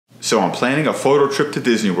So I'm planning a photo trip to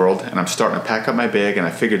Disney World, and I'm starting to pack up my bag, and I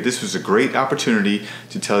figured this was a great opportunity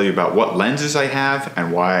to tell you about what lenses I have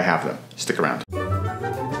and why I have them. Stick around.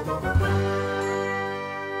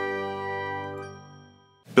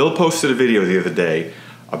 Bill posted a video the other day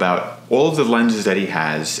about all of the lenses that he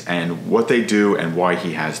has and what they do and why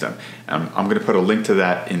he has them. I'm going to put a link to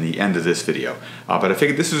that in the end of this video. But I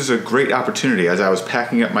figured this was a great opportunity as I was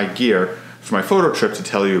packing up my gear for my photo trip to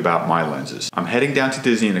tell you about my lenses. I'm heading down to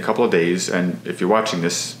Disney in a couple of days, and if you're watching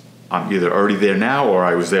this, I'm either already there now or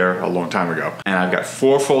I was there a long time ago. And I've got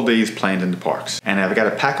 4 full days planned in the parks. And I've got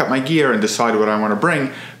to pack up my gear and decide what I want to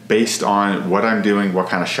bring based on what I'm doing, what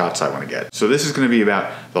kind of shots I want to get. So this is going to be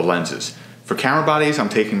about the lenses. For camera bodies, I'm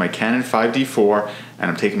taking my Canon 5D4 and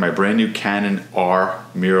I'm taking my brand new Canon R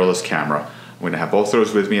mirrorless camera. I'm going to have both of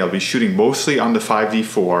those with me. I'll be shooting mostly on the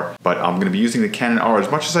 5D4, but I'm going to be using the Canon R as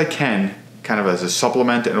much as I can, kind of as a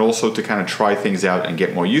supplement, and also to kind of try things out and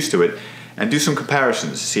get more used to it and do some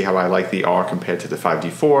comparisons, see how I like the R compared to the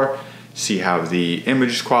 5D4, see how the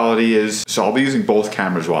image quality is. So I'll be using both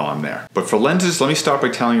cameras while I'm there. But for lenses, let me start by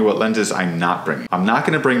telling you what lenses I'm not bringing. I'm not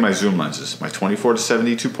going to bring my zoom lenses, my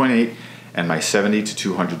 24-70 2.8 and my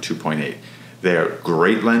 70-200 2.8. They're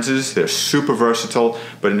great lenses, they're super versatile,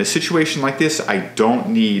 but in a situation like this, I don't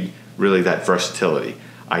need really that versatility.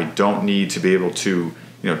 I don't need to be able to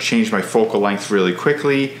change my focal length really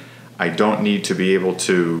quickly. I don't need to be able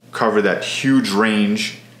to cover that huge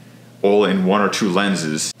range all in 1 or 2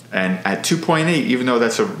 lenses. And at 2.8, even though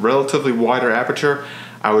that's a relatively wider aperture,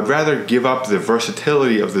 I would rather give up the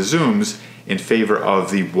versatility of the zooms in favor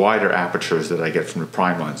of the wider apertures that I get from the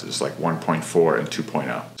prime lenses, like 1.4 and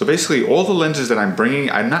 2.0. So basically, all the lenses that I'm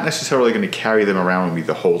bringing, I'm not necessarily going to carry them around with me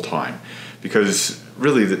the whole time, because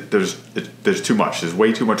really there's too much. There's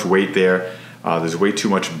way too much weight there. There's way too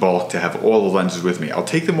much bulk to have all the lenses with me. I'll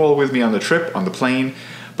take them all with me on the trip, on the plane,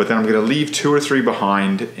 but then I'm going to leave 2 or 3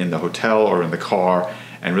 behind in the hotel or in the car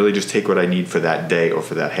and really just take what I need for that day or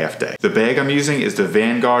for that half day. The bag I'm using is the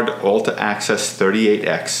Vanguard Alta Access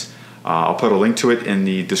 38X. I'll put a link to it in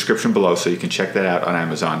the description below so you can check that out on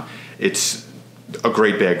Amazon. It's a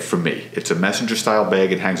great bag for me. It's a messenger style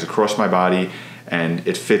bag. It hangs across my body and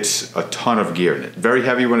it fits a ton of gear in it. Very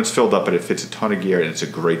heavy when it's filled up, but it fits a ton of gear and it's a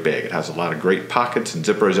great bag. It has a lot of great pockets and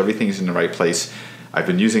zippers. Everything's in the right place. I've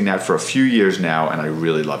been using that for a few years now and I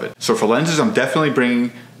really love it. So for lenses, I'm definitely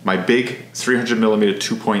bringing my big 300mm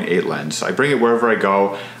 2.8 lens. I bring it wherever I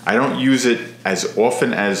go. I don't use it as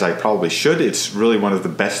often as I probably should. It's really one of the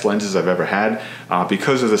best lenses I've ever had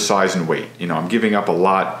because of the size and weight. I'm giving up a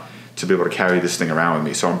lot to be able to carry this thing around with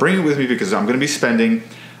me. So I'm bringing it with me because I'm going to be spending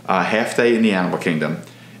a half day in the animal kingdom.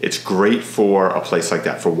 It's great for a place like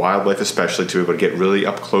that, for wildlife especially, to be able to get really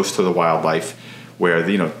up close to the wildlife where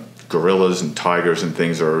gorillas and tigers and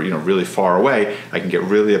things are really far away. I can get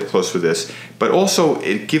really up close with this, but also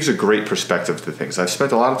it gives a great perspective to things. I've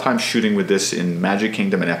spent a lot of time shooting with this in Magic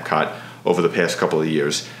Kingdom and Epcot over the past couple of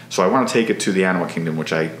years, so I want to take it to the Animal Kingdom,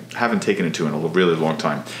 which I haven't taken it to in a really long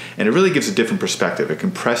time, and it really gives a different perspective. It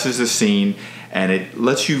compresses the scene and it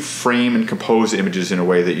lets you frame and compose images in a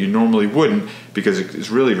way that you normally wouldn't, because it's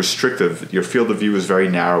really restrictive. Your field of view is very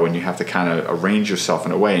narrow and you have to kind of arrange yourself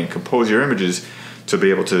in a way and compose your images to be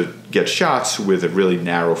able to get shots with a really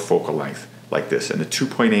narrow focal length like this. And the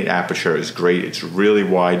 2.8 aperture is great. It's really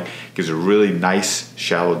wide, gives a really nice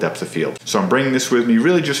shallow depth of field. So I'm bringing this with me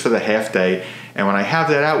really just for the half day. And when I have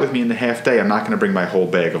that out with me in the half day, I'm not going to bring my whole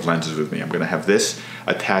bag of lenses with me. I'm going to have this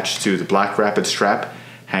attached to the Black Rapid strap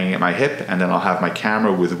hanging at my hip, and then I'll have my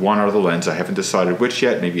camera with one other lens. I haven't decided which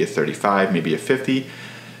yet, maybe a 35, maybe a 50.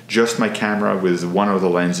 Just my camera with one other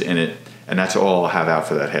lens in it. And that's all I'll have out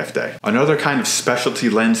for that half day. Another kind of specialty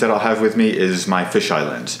lens that I'll have with me is my fisheye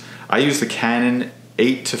lens. I use the Canon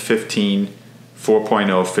 8-15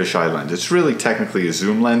 4.0 fisheye lens. It's really technically a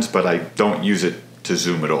zoom lens, but I don't use it to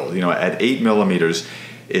zoom at all. At 8mm,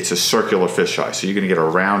 it's a circular fisheye, so you're going to get a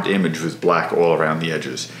round image with black all around the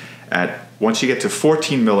edges. Once you get to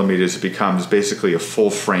 14mm, it becomes basically a full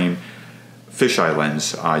frame fisheye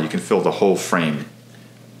lens. You can fill the whole frame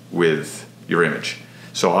with your image.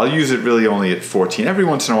 So I'll use it really only at 14. Every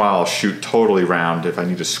once in a while I'll shoot totally round. If I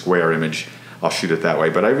need a square image, I'll shoot it that way.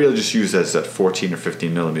 But I really just use it as that 14 or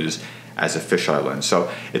 15mm as a fisheye lens.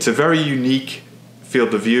 So it's a very unique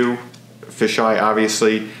field of view, fisheye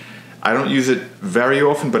obviously. I don't use it very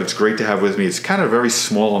often, but it's great to have with me. It's kind of very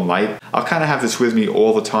small and light. I'll kind of have this with me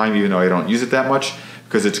all the time, even though I don't use it that much,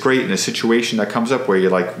 because it's great in a situation that comes up where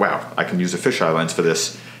you're like, wow, I can use a fisheye lens for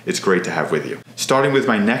this. It's great to have with you. Starting with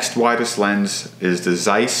my next widest lens is the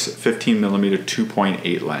Zeiss 15mm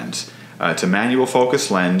 2.8 lens. It's a manual focus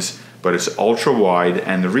lens, but it's ultra wide.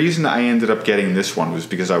 And the reason I ended up getting this one was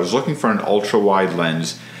because I was looking for an ultra wide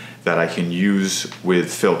lens that I can use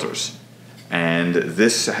with filters. And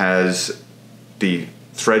this has the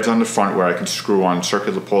threads on the front where I can screw on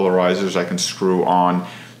circular polarizers, I can screw on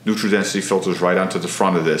neutral density filters right onto the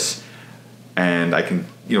front of this, and I can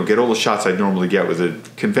get all the shots I'd normally get with a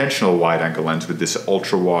conventional wide angle lens with this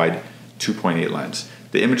ultra wide 2.8 lens.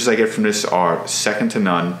 The images I get from this are second to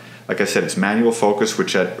none. Like I said, it's manual focus,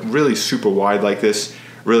 which at really super wide like this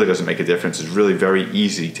really doesn't make a difference. It's really very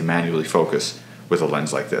easy to manually focus with a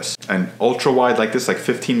lens like this. And ultra wide like this, like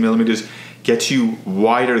 15 millimeters, gets you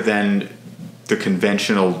wider than the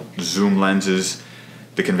conventional zoom lenses,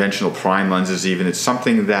 the conventional prime lenses even. It's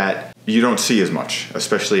something that you don't see as much,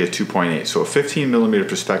 especially at 2.8. So a 15 millimeter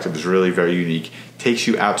perspective is really very unique, takes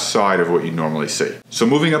you outside of what you normally see. So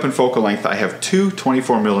moving up in focal length, I have two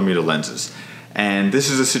 24 millimeter lenses. And this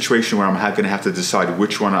is a situation where I'm going to have to decide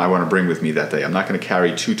which one I want to bring with me that day. I'm not going to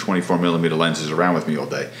carry two 24 millimeter lenses around with me all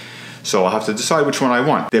day. So I'll have to decide which one I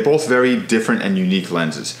want. They're both very different and unique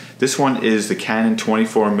lenses. This one is the Canon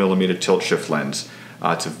 24mm tilt shift lens.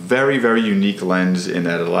 It's a very, very unique lens in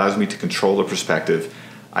that it allows me to control the perspective.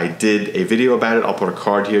 I did a video about it. I'll put a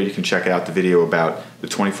card here. You can check out the video about the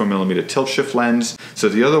 24mm tilt shift lens. So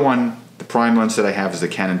the other one, the prime lens that I have, is the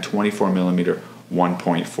Canon 24mm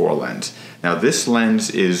 1.4 lens. Now this lens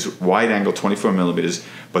is wide angle 24 millimeters,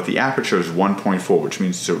 but the aperture is 1.4, which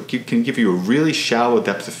means it can give you a really shallow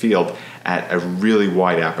depth of field at a really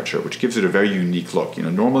wide aperture, which gives it a very unique look.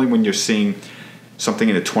 Normally when you're seeing something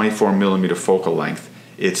in a 24 millimeter focal length,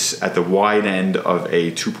 it's at the wide end of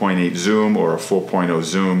a 2.8 zoom or a 4.0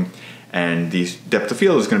 zoom, and the depth of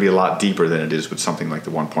field is going to be a lot deeper than it is with something like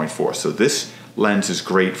the 1.4. So this lens is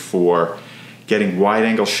great for getting wide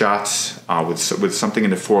angle shots with something in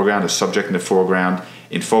the foreground, a subject in the foreground,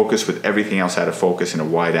 in focus with everything else out of focus in a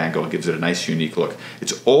wide angle. It gives it a nice unique look.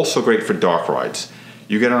 It's also great for dark rides.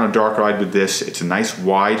 You get on a dark ride with this, it's a nice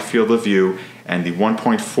wide field of view, and the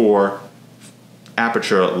 1.4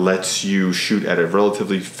 aperture lets you shoot at a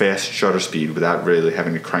relatively fast shutter speed without really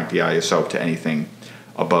having to crank the ISO to anything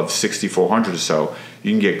above 6400 or so.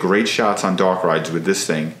 You can get great shots on dark rides with this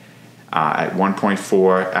thing at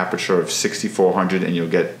 1.4 aperture of 6400, and you'll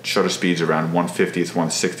get shutter speeds around 1/50th,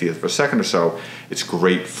 1/60th per second or so. It's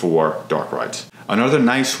great for dark rides. Another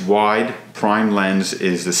nice wide prime lens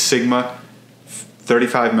is the Sigma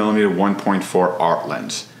 35mm 1.4 art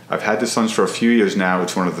lens. I've had this lens for a few years now.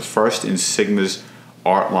 It's one of the first in Sigma's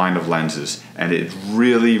art line of lenses, and it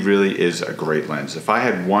really, really is a great lens. If I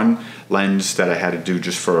had one lens that I had to do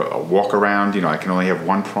just for a walk around, I can only have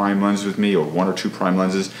one prime lens with me or one or two prime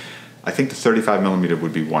lenses, I think the 35mm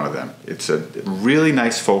would be one of them. It's a really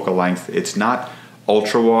nice focal length. It's not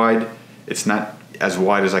ultra wide. It's not as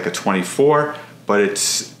wide as like a 24, but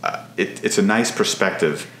it's a nice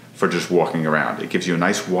perspective for just walking around. It gives you a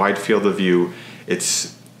nice wide field of view.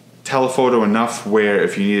 It's telephoto enough where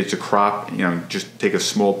if you needed to crop, just take a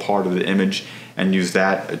small part of the image and use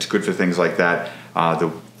that. It's good for things like that.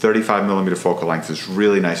 The 35mm focal length is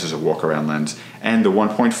really nice as a walk around lens, and the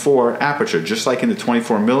 1.4 aperture, just like in the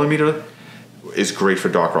 24mm, is great for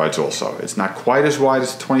dark rides also. It's not quite as wide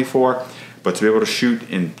as the 24, but to be able to shoot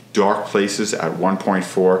in dark places at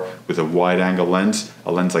 1.4 with a wide angle lens,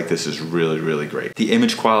 a lens like this is really, really great. The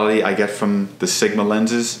image quality I get from the Sigma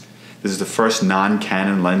lenses, this is the first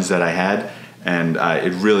non-Canon lens that I had, and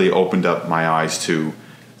it really opened up my eyes to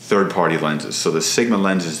third-party lenses. So the Sigma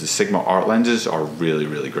lenses, the Sigma art lenses, are really,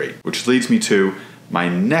 really great. Which leads me to my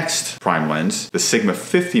next prime lens, the Sigma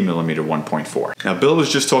 50mm 1.4. Now Bill was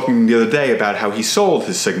just talking the other day about how he sold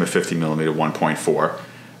his Sigma 50mm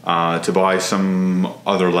 1.4 to buy some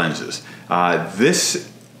other lenses. This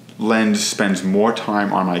lens spends more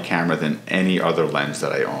time on my camera than any other lens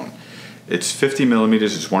that I own. It's 50mm,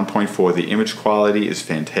 it's 1.4, the image quality is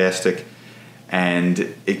fantastic,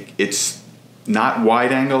 and it's not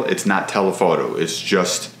wide angle, it's not telephoto. It's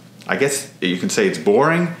just, I guess you can say it's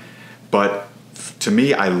boring, but to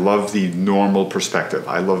me, I love the normal perspective.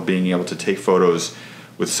 I love being able to take photos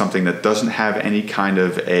with something that doesn't have any kind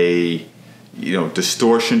of a,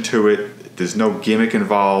 distortion to it. There's no gimmick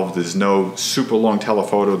involved. There's no super long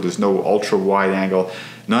telephoto. There's no ultra wide angle.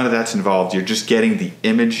 None of that's involved. You're just getting the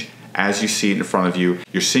image as you see it in front of you.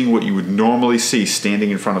 You're seeing what you would normally see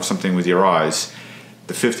standing in front of something with your eyes.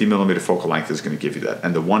 The 50mm focal length is going to give you that.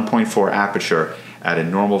 And the 1.4 aperture at a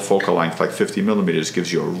normal focal length like 50mm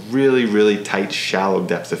gives you a really, really tight, shallow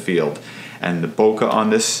depth of field. And the bokeh on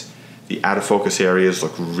this, the out of focus areas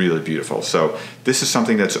look really beautiful. So this is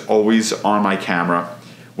something that's always on my camera.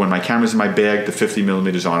 When my camera's in my bag, the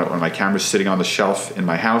 50mm is on it. When my camera's sitting on the shelf in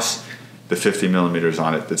my house, the 50 millimeters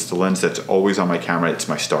on it. That's the lens that's always on my camera. It's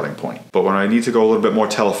my starting point. But when I need to go a little bit more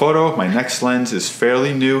telephoto, my next lens is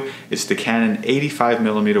fairly new. It's the Canon 85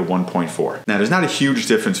 millimeter 1.4. Now, there's not a huge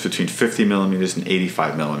difference between 50 millimeters and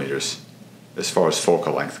 85 millimeters as far as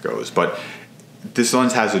focal length goes, but this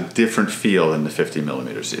lens has a different feel than the 50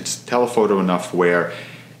 millimeters. It's telephoto enough where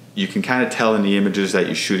you can kind of tell in the images that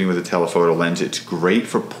you're shooting with a telephoto lens. It's great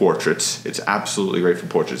for portraits. It's absolutely great for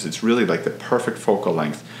portraits. It's really like the perfect focal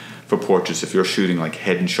length for portraits if you're shooting like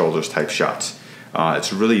head and shoulders type shots.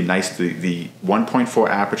 It's really nice. The 1.4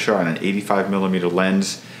 aperture on an 85 millimeter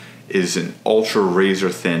lens is an ultra razor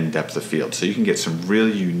thin depth of field. So you can get some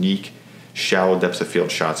really unique shallow depth of field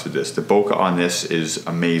shots with this. The bokeh on this is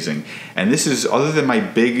amazing. And this is, other than my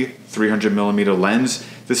big 300 millimeter lens,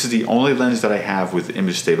 this is the only lens that I have with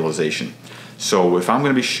image stabilization. So if I'm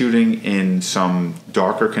going to be shooting in some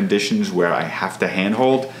darker conditions where I have to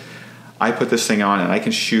handhold, I put this thing on and I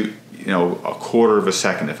can shoot, a quarter of a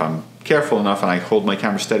second. If I'm careful enough and I hold my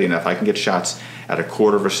camera steady enough, I can get shots at a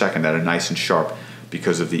quarter of a second that are nice and sharp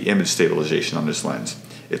because of the image stabilization on this lens.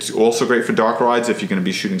 It's also great for dark rides if you're going to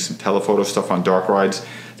be shooting some telephoto stuff on dark rides.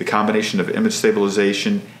 The combination of image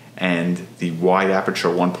stabilization and the wide aperture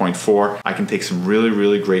 1.4, I can take some really,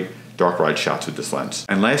 really great dark ride shots with this lens.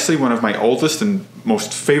 And lastly, one of my oldest and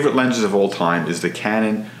most favorite lenses of all time is the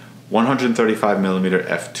Canon 135mm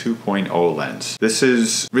f2.0 lens. This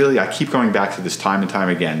is really, I keep going back to this time and time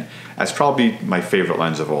again, as probably my favorite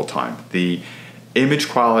lens of all time. The image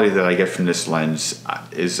quality that I get from this lens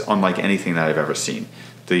is unlike anything that I've ever seen.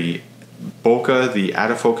 The bokeh, the out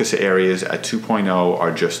of focus areas at 2.0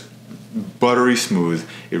 are just buttery smooth.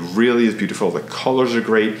 It really is beautiful. The colors are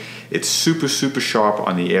great. It's super, super sharp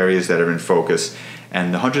on the areas that are in focus.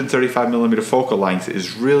 And the 135mm focal length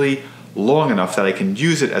is really long enough that I can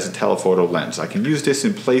use it as a telephoto lens. I can use this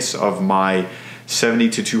in place of my 70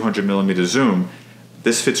 to 200mm zoom.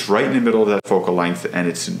 This fits right in the middle of that focal length, and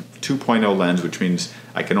it's a 2.0 lens, which means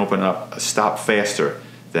I can open up a stop faster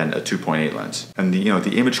than a 2.8 lens. And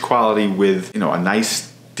the image quality with a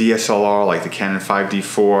nice DSLR like the Canon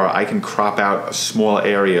 5D4, I can crop out a small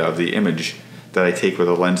area of the image that I take with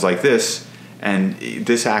a lens like this, and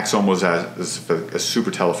this acts almost as a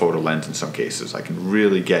super telephoto lens in some cases. I can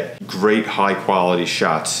really get great high quality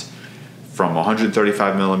shots from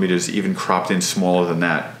 135 millimeters, even cropped in smaller than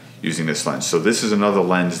that, using this lens. So this is another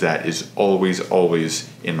lens that is always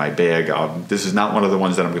in my bag. This is not one of the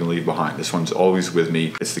ones that I'm going to leave behind. This one's always with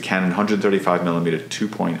me. It's the Canon 135mm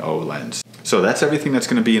 2.0 lens. So that's everything that's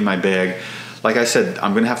going to be in my bag. Like I said,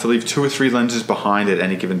 I'm going to have to leave 2 or 3 lenses behind at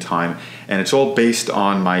any given time, and it's all based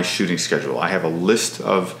on my shooting schedule. I have a list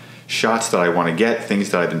of shots that I want to get,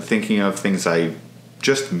 things that I've been thinking of, things I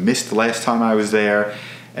just missed last time I was there,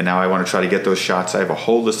 and now I want to try to get those shots. I have a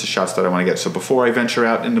whole list of shots that I want to get. So before I venture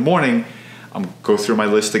out in the morning, I'm go through my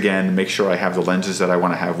list again, make sure I have the lenses that I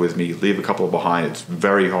want to have with me, leave a couple behind. It's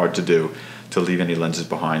very hard to do, to leave any lenses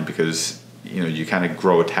behind, because you kind of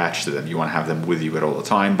grow attached to them. You want to have them with you at all the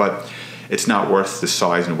time, but it's not worth the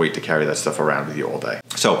size and weight to carry that stuff around with you all day.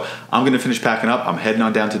 So I'm going to finish packing up. I'm heading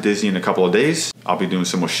on down to Disney in a couple of days. I'll be doing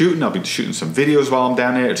some more shooting. I'll be shooting some videos while I'm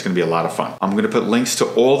down there. It's going to be a lot of fun. I'm going to put links to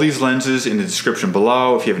all these lenses in the description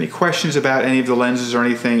below. If you have any questions about any of the lenses or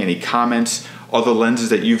anything, any comments, other lenses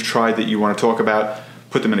that you've tried that you want to talk about,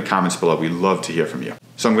 put them in the comments below. We'd love to hear from you.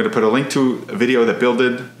 So I'm going to put a link to a video that Bill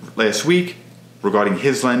did last week regarding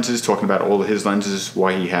his lenses, talking about all of his lenses,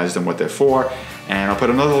 why he has them, what they're for. And I'll put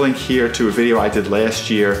another link here to a video I did last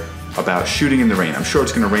year about shooting in the rain. I'm sure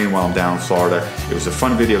it's going to rain while I'm down in Florida. It was a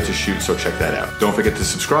fun video to shoot, so check that out. Don't forget to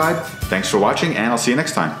subscribe. Thanks for watching, and I'll see you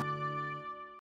next time.